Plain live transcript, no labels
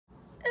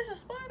It's a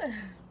spider.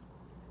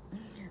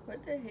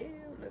 What the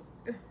hell?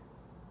 Look.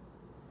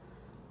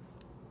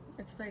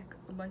 It's like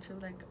a bunch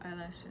of like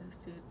eyelashes,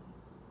 dude.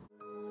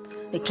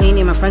 They can't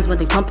name my friends, but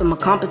they pumping my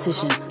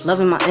competition.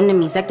 Loving my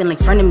enemies, acting like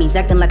frenemies,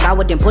 acting like I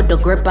wouldn't put the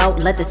grip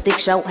out. Let the stick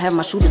shout, have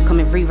my shooters come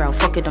and reroute.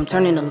 Fuck it, I'm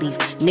turning to leave.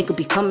 Nigga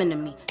be coming to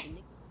me.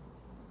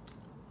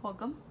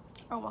 Welcome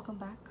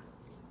back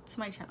to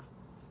my channel.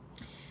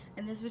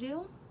 In this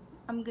video,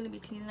 I'm gonna be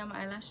cleaning out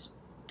my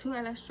two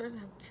eyelash drawers. I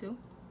have two,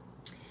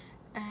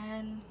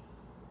 and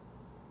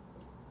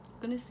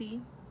I'm gonna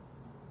see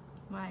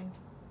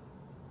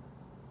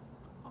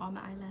all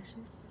my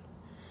eyelashes.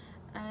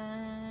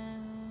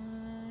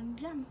 And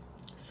yeah,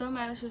 some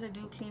eyelashes I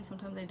do clean,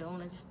 sometimes I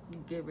don't. I just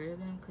get rid of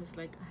them because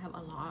like I have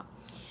a lot.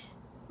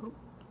 Oh,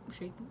 I'm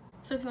shaking.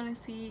 So if you want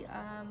to see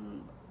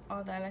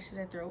all the eyelashes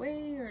I throw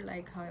away, or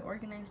like how I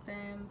organize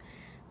them,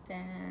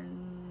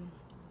 then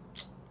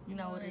you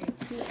know what it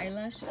is. Two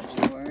eyelash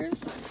drawers,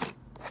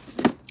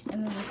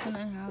 and then this one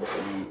I have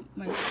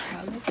my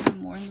palettes and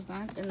more in the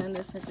back, and then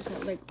this I just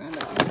have like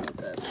random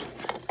makeup.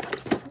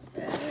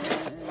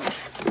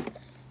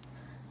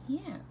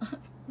 Yeah.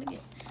 Look at,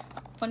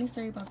 funny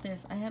story about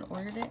this. I had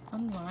ordered it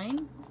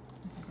online.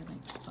 If I could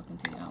like fucking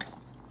take it out.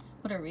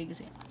 Whatever rig is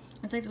it?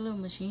 It's like the little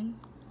wish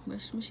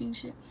machine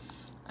shit.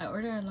 I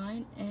ordered it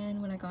online,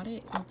 and when I got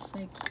it, it's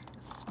like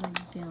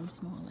damn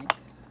small, like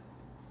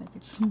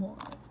it's small,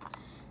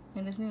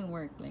 and it doesn't even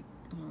work. Like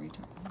I'm a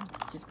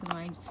retard, just cause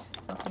my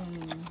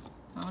fucking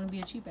I want to be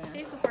a cheap ass.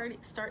 Okay, so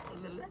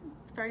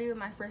starting with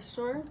my first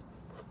drawer.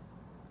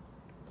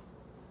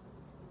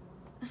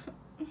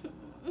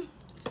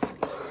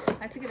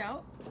 I took it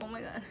out. Oh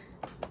my god,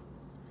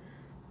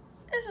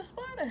 it's a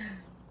spider.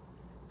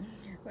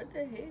 What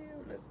the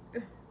hell?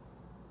 Look.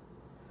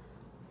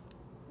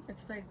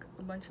 It's like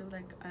a bunch of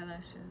like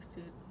eyelashes,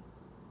 dude.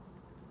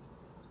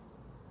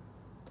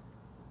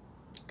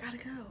 Gotta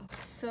go.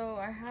 So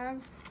I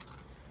have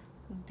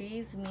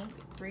these Mink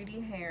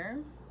 3D hair.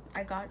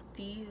 I got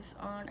these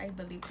on, I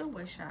believe, the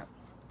Wish app.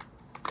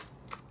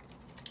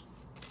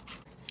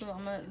 So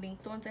I'm gonna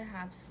link the ones I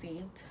have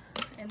saved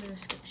in the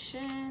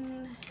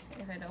description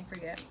if I don't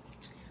forget.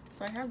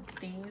 So I have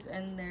these,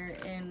 and they're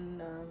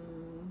in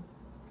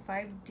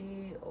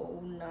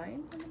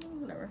 5D09,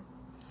 whatever.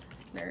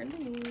 They're in the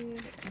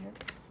lead, and they're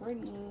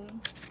pretty.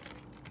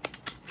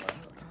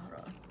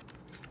 Hold on.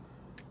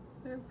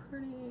 They're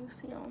pretty.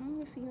 See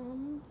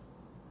them.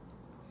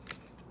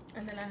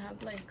 And then I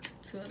have like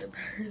two other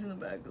pairs in the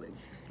back, like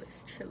just like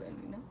chilling,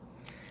 you know.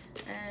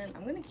 And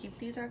I'm gonna keep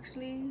these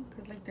actually,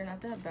 cause like they're not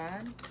that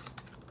bad.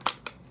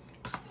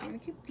 I'm gonna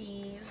keep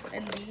these,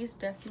 and these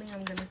definitely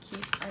I'm gonna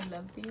keep. I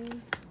love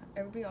these.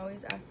 Everybody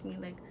always asks me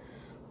like,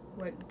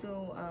 what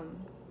do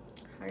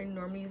I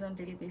normally use on a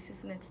daily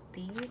basis, and it's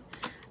these.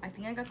 I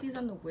think I got these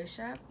on the Wish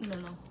app.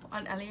 No,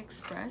 on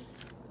AliExpress.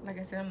 Like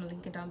I said, I'm gonna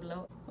link it down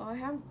below. Oh, I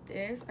have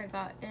this. I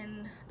got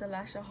in the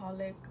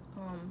Lashaholic.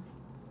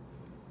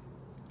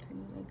 Can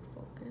you like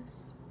focus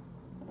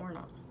or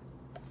not?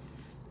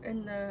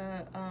 In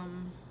the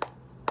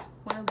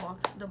one of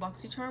the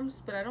boxy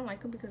charms, but I don't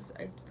like them because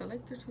I feel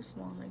like they're too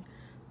small. Like,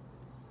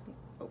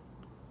 oh,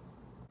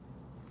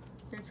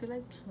 they're too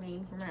like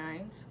plain for my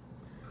eyes.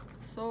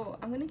 So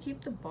I'm gonna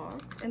keep the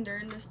box, and they're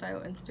in the style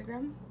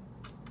Instagram,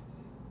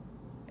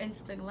 and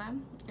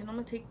I'm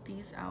gonna take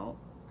these out.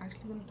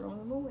 Actually, gonna throw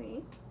them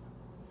away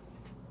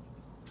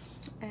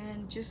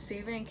and just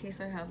save it in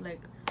case I have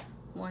like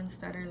ones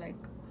that are like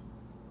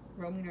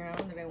roaming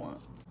around that I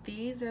want.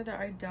 These are the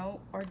Ardell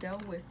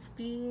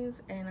Wispies,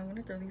 and I'm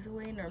gonna throw these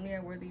away. Normally I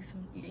wear these.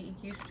 I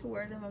used to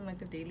wear them on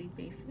like a daily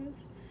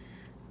basis,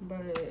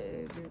 but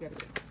these gotta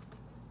go.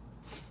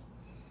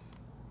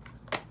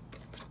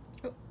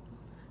 Oh,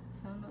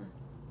 found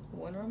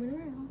one roaming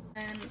around.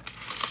 And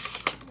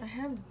I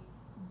have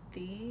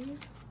these.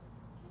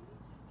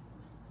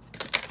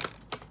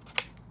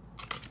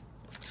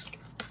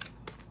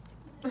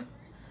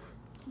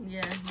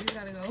 Yeah, these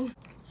gotta go.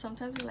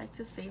 Sometimes I like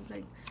to save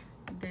like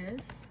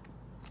this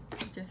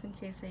just in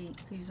case I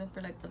could use them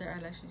for like other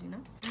eyelashes, you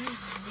know.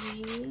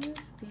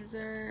 These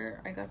are,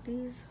 I got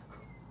these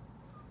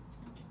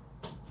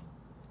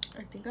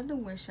I think on the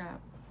Wish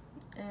app,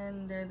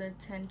 and they're the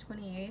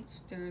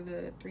 1028s. They're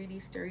the 3D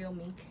stereo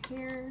mink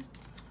hair.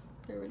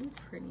 They're really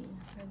pretty.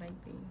 I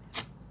like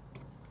these.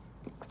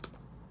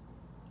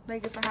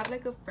 Like if I have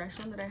like a fresh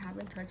one that I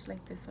haven't touched,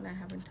 like this one I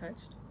haven't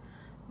touched.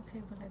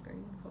 Okay, but like, are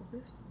you in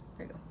focus?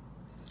 There you go.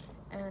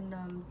 And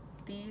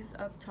these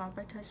up top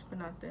I touched, but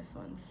not this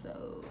one.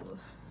 So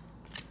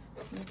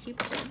I'm gonna keep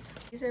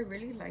this. These I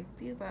really like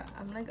these, but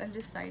I'm like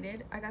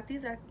undecided. I got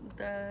these at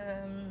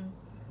the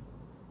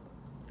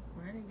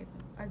where did I get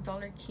them? At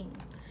Dollar King.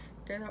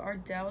 They're the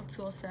Ardell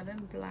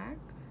 207 black.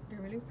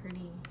 They're really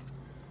pretty.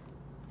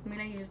 I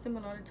mean, I use them a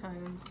lot of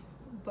times,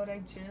 but I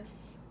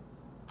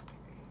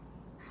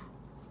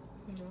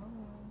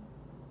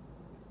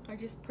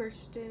just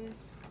purchased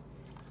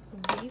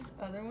these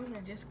other ones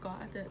I just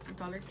got at the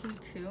Dollar King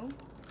too.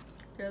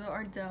 They're the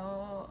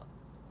Ardell,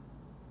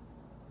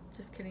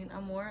 just kidding,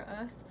 Amore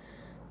Us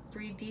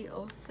 3D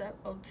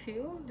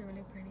 02. They're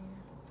really pretty.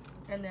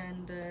 and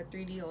then the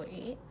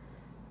 3D08.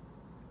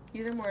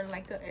 These are more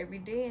like a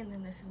everyday, and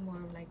then this is more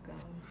like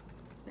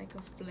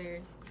a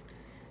flared,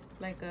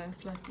 like a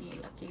fluffy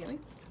lucky.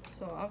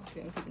 So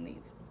obviously I'm keeping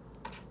these.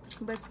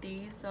 But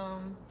these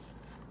I'm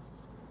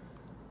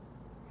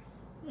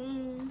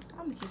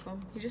gonna keep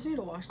them. You just need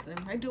to wash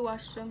them. I do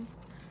wash them,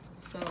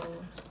 so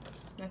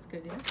that's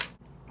good. Yeah,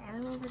 I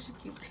don't know if I should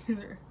keep these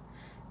or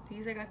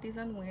these. I got these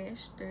on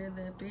Wish. They're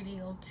the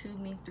 3D02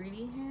 Mink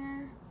 3D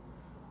hair,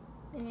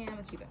 and I'm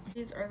gonna keep it.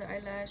 These are the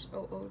Eyelash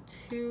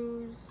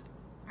 002s.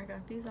 I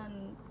got these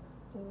on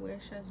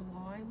Wish as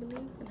well, I believe,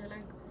 and they're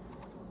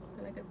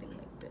like a thing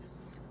like this.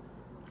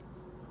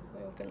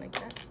 They open like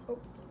that. Oh,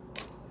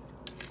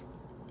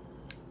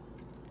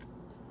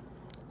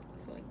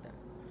 so like that.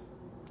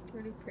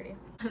 Really pretty.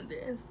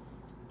 This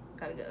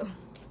gotta go.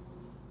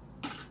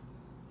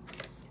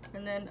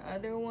 And then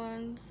other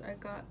ones I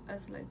got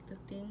as like the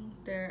thing.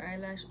 They're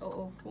Eyelash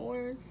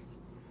 004s,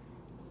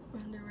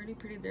 and they're really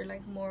pretty. They're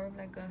like more of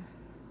like a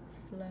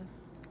fluff.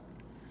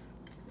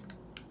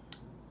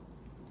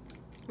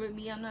 With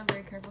me, I'm not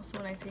very careful, so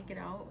when I take it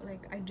out,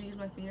 like I do use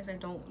my fingers. I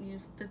don't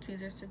use the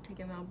tweezers to take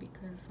them out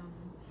because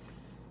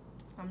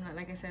I'm not,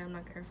 like I said, I'm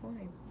not careful.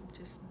 I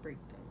just break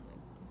them,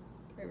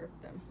 like I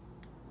rip them.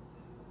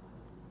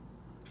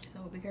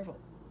 So be careful.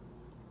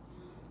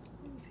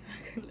 Let me see if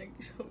I can like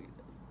show you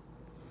them.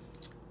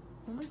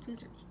 Oh, my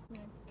tweezers like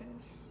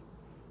this.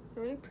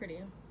 They're really pretty.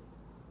 I'm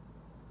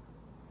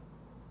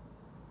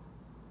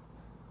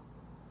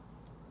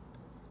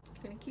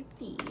gonna keep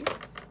these.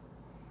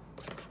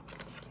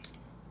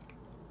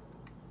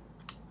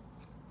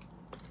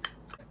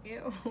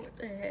 Ew, what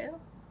the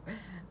hell?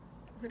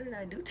 What did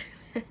I do to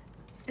them?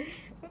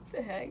 What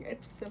the heck? I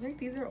feel like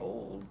these are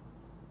old.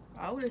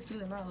 I would have threw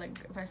them out like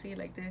if I see it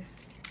like this.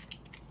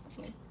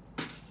 Oh.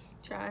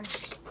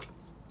 Trash.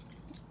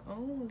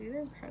 Oh, these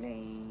are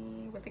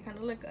pretty, but they kind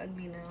of look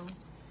ugly now.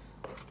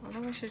 I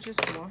don't know if I should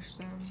just wash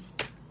them.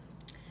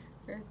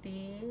 There are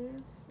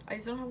these. I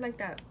just don't have like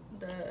that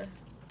the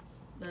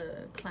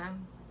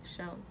clam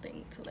shell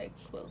thing to like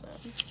close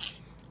them.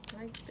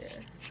 Like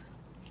this.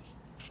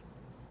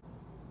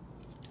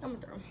 I'm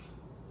gonna throw them.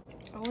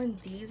 Oh, and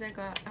these I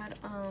got at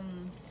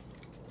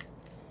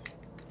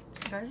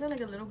guys are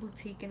like a little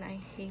boutique, and I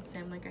hate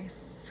them. Like I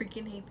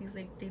freaking hate these.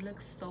 Like they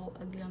look so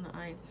ugly on the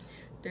eye.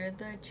 They're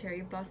the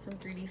Cherry Blossom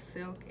 3D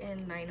Silk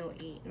in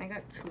 908, and I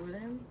got 2 of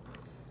them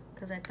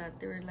because I thought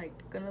they were like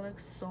gonna look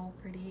so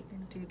pretty.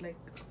 And dude, like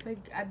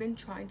I've been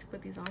trying to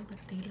put these on, but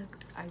they look,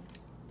 I've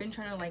been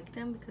trying to like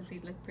them because they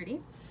look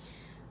pretty,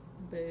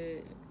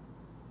 but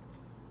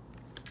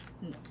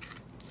no,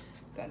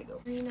 gotta go.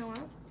 You know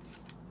what,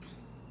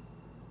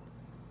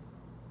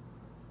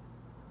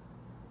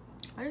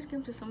 I just give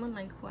them to someone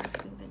like who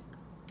actually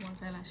like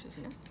wants eyelashes,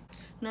 you know.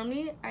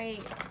 Normally I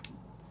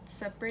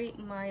separate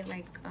my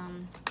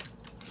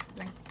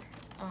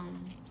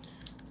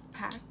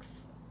packs,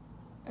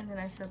 and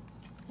then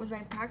with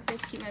my packs I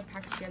keep my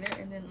packs together,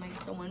 and then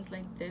like the ones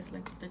like this,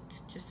 like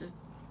just the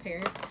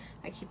pairs,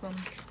 I keep them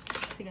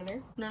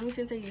together. Normally,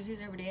 since I use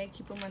these every day, I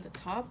keep them at the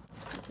top.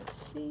 You can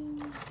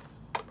see.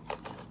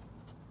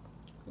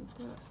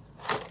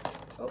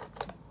 Oh,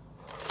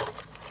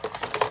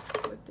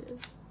 with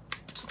this.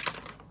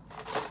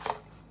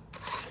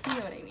 You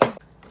know what I mean.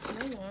 You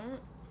know what?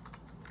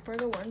 For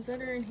the ones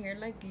that are in here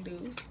like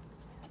loose,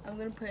 I'm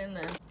gonna put in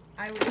them.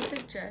 I really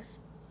suggest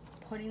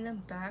putting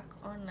them back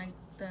on like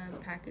the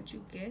package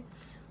you get,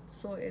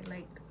 so it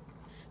like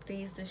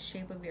stays the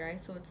shape of your eye,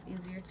 so it's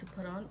easier to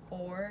put on.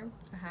 Or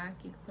a hack,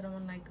 you can put them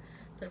on like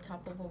the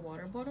top of a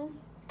water bottle,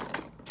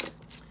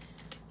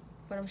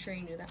 but I'm sure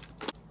you knew that.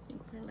 You can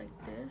put it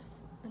like this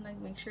and like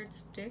make sure it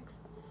sticks,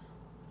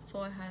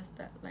 so it has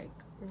that like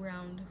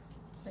round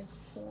like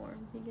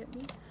form. You get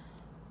me?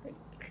 Like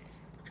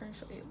I'm trying to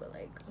show you, but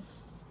like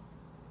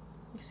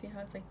you see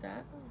how it's like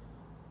that?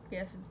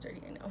 Yes, it's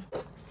dirty, I know.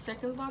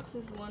 Second box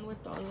is one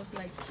with all of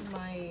like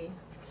my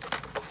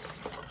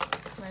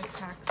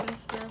packs and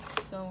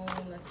stuff, so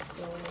let's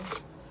go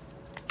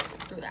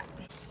through that.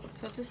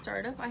 So to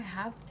start off, I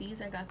have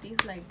these. I got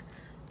these like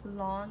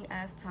long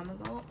ass time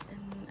ago,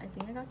 and I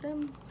think I got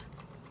them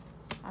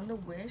on the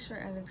Wish or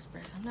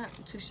AliExpress. I'm not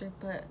too sure,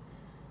 but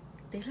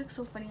they look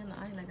so funny on the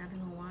eye. Like I don't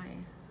know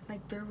why.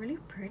 Like they're really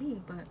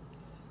pretty, but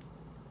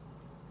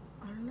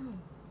I don't know.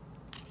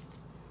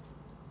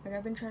 Like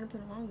I've been trying to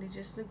put them on, they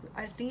just look,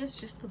 I think it's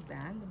just the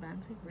band. The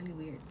band's like really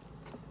weird,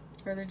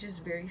 or they're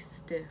just very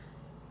stiff.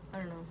 I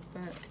don't know,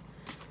 but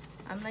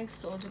I'm like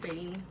still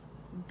debating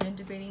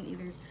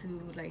either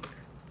to like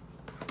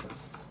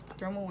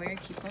throw them away or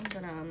keep them,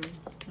 but I'm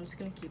just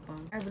gonna keep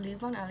them. I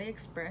believe on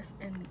AliExpress,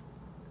 and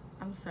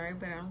I'm sorry,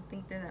 but I don't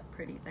think they're that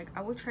pretty. Like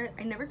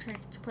I never tried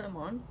to put them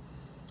on,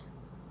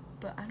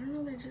 but I don't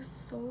know, they're just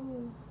so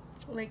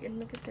like, and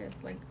look at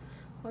this, like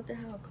what the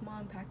hell, come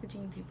on,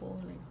 packaging people.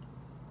 Like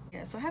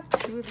yeah, so I have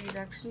 2 of these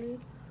actually,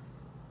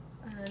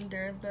 and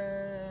they're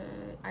the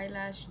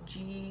Eyelash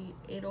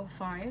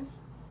G805.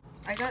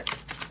 I got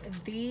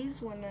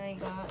these when I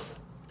got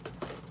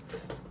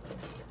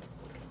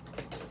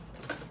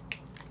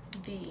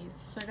these,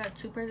 So I got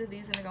 2 pairs of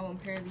these and I got 1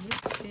 pair of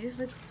these. They just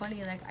look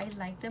funny. Like, I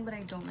like them, but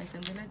I don't like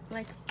them. They look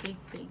like fake.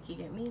 You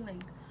get me?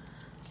 Like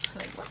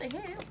what the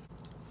hell?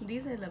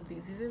 These, I love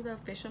these. These are the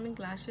Faux Mink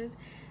lashes,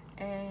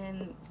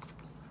 and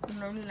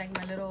normally like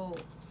my little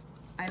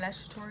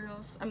eyelash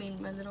tutorials. I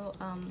mean my little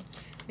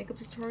makeup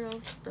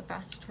tutorials, the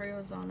fast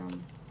tutorials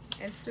on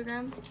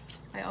Instagram.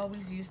 I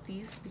always use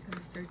these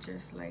because they're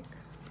just like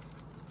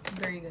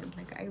very good.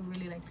 Like, I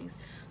really like these.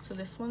 So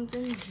this one's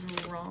in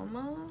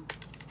Drama.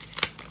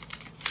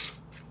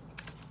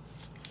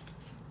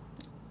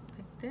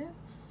 This,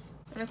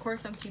 and of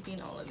course I'm keeping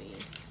all of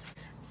these.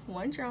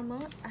 1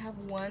 Drama, I have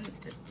 1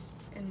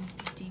 in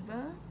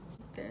Diva,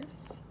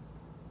 this.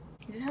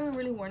 I just haven't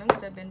really worn them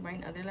because I've been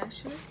buying other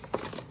lashes.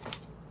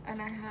 And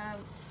I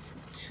have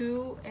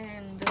 2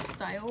 in the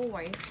Style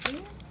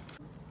Wifey.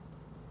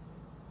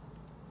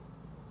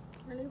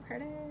 Really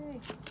pretty.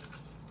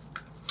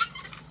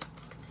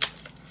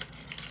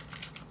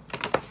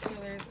 So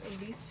there's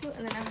these 2,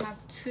 and then I have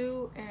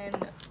 2 in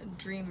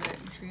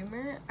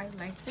Dreamer. I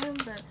like them,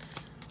 but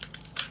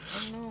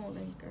I don't know,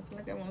 like, I feel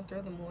like I want to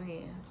throw them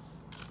away.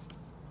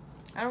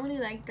 I don't really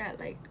like that,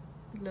 like,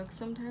 look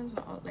sometimes.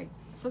 Like,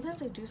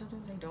 sometimes I do,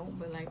 sometimes I don't,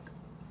 but, like,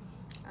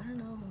 I don't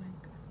know,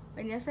 like,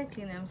 and yes, I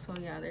clean them, so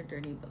yeah, they're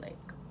dirty, but, like,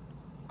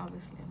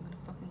 obviously I'm gonna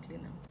fucking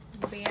clean them.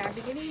 But yeah, I've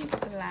been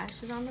getting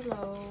lashes on the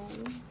low.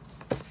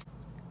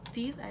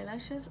 These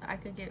eyelashes I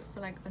could get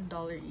for, like,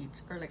 $1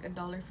 each, or, like,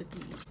 $1.50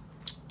 each.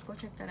 Go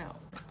check that out.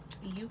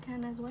 You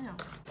can as well.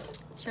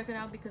 Check it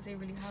out because they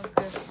really have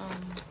good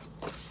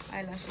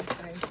eyelashes,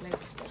 guys.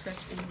 Like,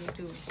 trust me, they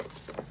do.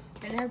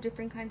 And they have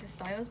different kinds of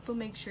styles, but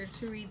make sure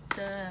to read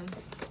the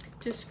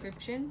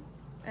description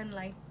and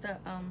like the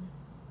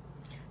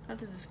not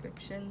the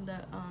description,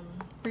 the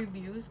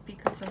reviews,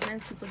 because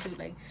sometimes people do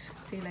like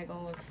say like,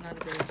 oh, it's not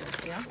a very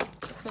good, yeah.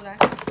 So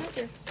that's for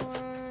this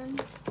one.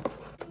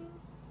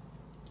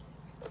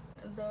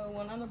 The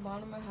one on the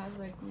bottom, it has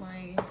like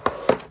my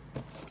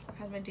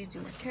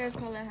DJ Marquez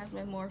palette, has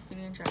my Morphine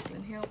and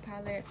Jaclyn Hill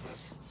palette,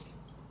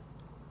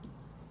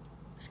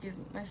 excuse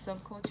me, my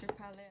Subculture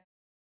palette.